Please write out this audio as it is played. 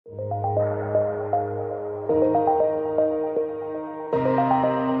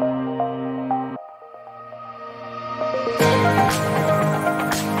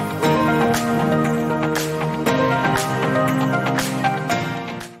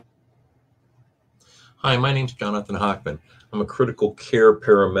Hi, my name's Jonathan Hockman. I'm a critical care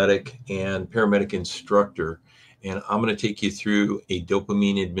paramedic and paramedic instructor, and I'm going to take you through a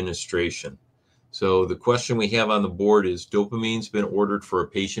dopamine administration. So the question we have on the board is dopamine's been ordered for a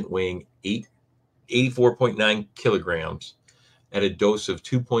patient weighing 84.9 kilograms at a dose of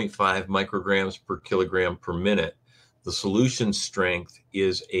 2.5 micrograms per kilogram per minute. The solution strength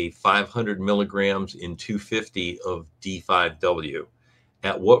is a 500 milligrams in 250 of D5W.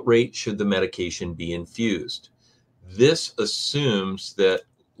 At what rate should the medication be infused? This assumes that,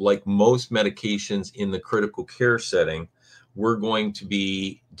 like most medications in the critical care setting, we're going to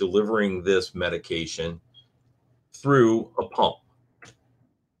be delivering this medication through a pump.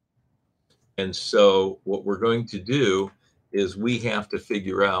 And so what we're going to do is we have to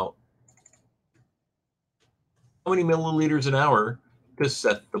figure out how many milliliters an hour to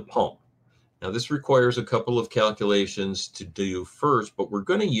set the pump. Now, this requires a couple of calculations to do first, but we're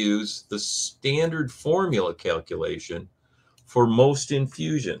going to use the standard formula calculation for most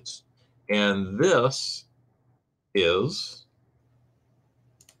infusions. And this is,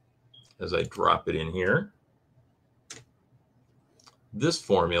 as I drop it in here, this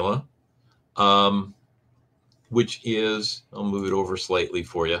formula, which is, I'll move it over slightly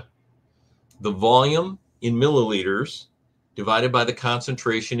for you, the volume in milliliters divided by the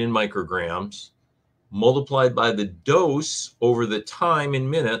concentration in micrograms, multiplied by the dose over the time in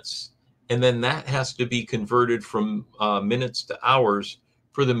minutes, and then that has to be converted from minutes to hours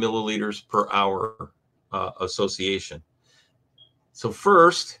for the milliliters per hour association. So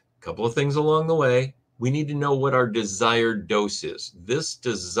first, a couple of things along the way. We need to know what our desired dose is. This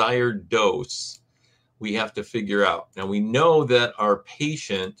desired dose we have to figure out. Now we know that our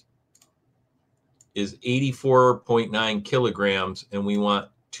patient is 84.9 kilograms and we want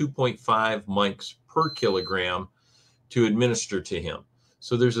 2.5 mics per kilogram to administer to him.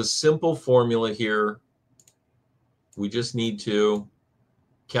 So there's a simple formula here. We just need to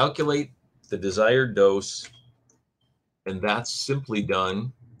calculate the desired dose, and that's simply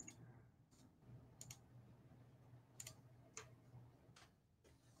done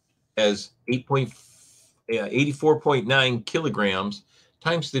as 84.9 kilograms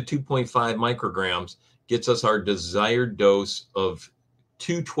times the 2.5 micrograms gets us our desired dose of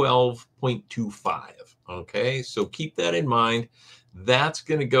 212.25. Okay, so keep that in mind. That's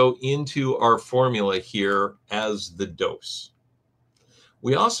going to go into our formula here as the dose.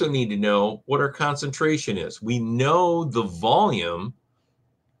 We also need to know what our concentration is. We know the volume.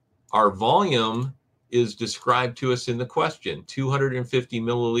 Our volume is described to us in the question, 250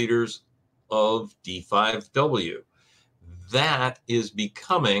 milliliters of D5W. That is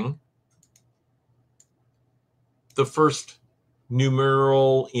becoming the first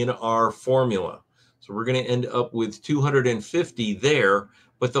numeral in our formula. So we're going to end up with 250 there,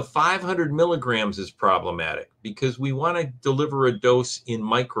 but the 500 milligrams is problematic because we want to deliver a dose in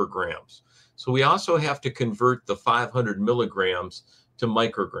micrograms. So we also have to convert the 500 milligrams to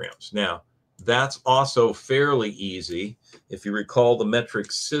micrograms. Now, that's also fairly easy. If you recall the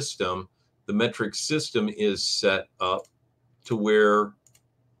metric system is set up to where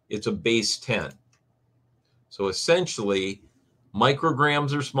it's a base 10. So essentially,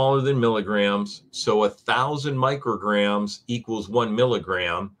 micrograms are smaller than milligrams. So 1,000 micrograms equals 1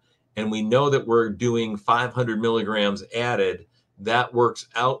 milligram. And we know that we're doing 500 milligrams added. That works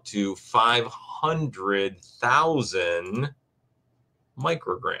out to 500,000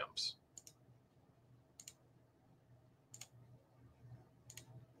 micrograms.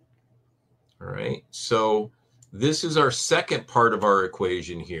 All right, so this is our second part of our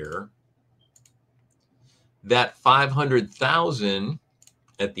equation here. That 500,000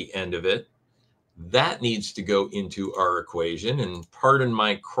 at the end of it, that needs to go into our equation. And pardon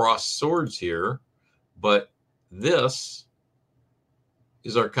my cross swords here, but this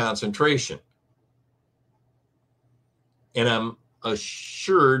is our concentration. And I'm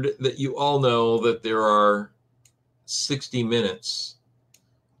assured that you all know that there are 60 minutes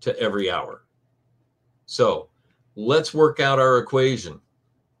to every hour. So let's work out our equation.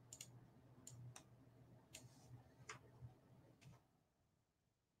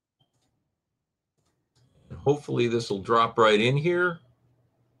 Hopefully this will drop right in here.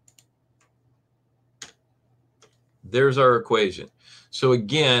 There's our equation. So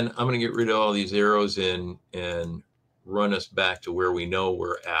again, I'm going to get rid of all these arrows and run us back to where we know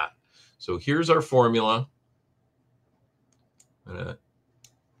we're at. So here's our formula. I'm going to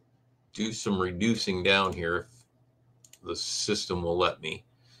do some reducing down here if the system will let me.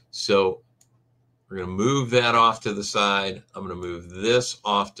 So we're going to move that off to the side. I'm going to move this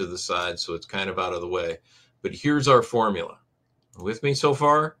off to the side so it's kind of out of the way. But here's our formula. With me so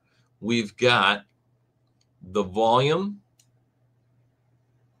far? We've got the volume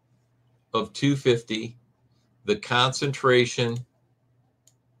of 250, the concentration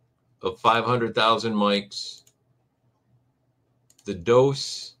of 500,000 mics, the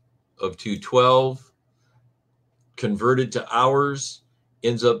dose of 212, converted to hours,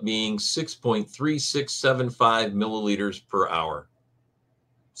 ends up being 6.3675 milliliters per hour.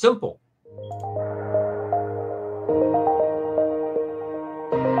 Simple.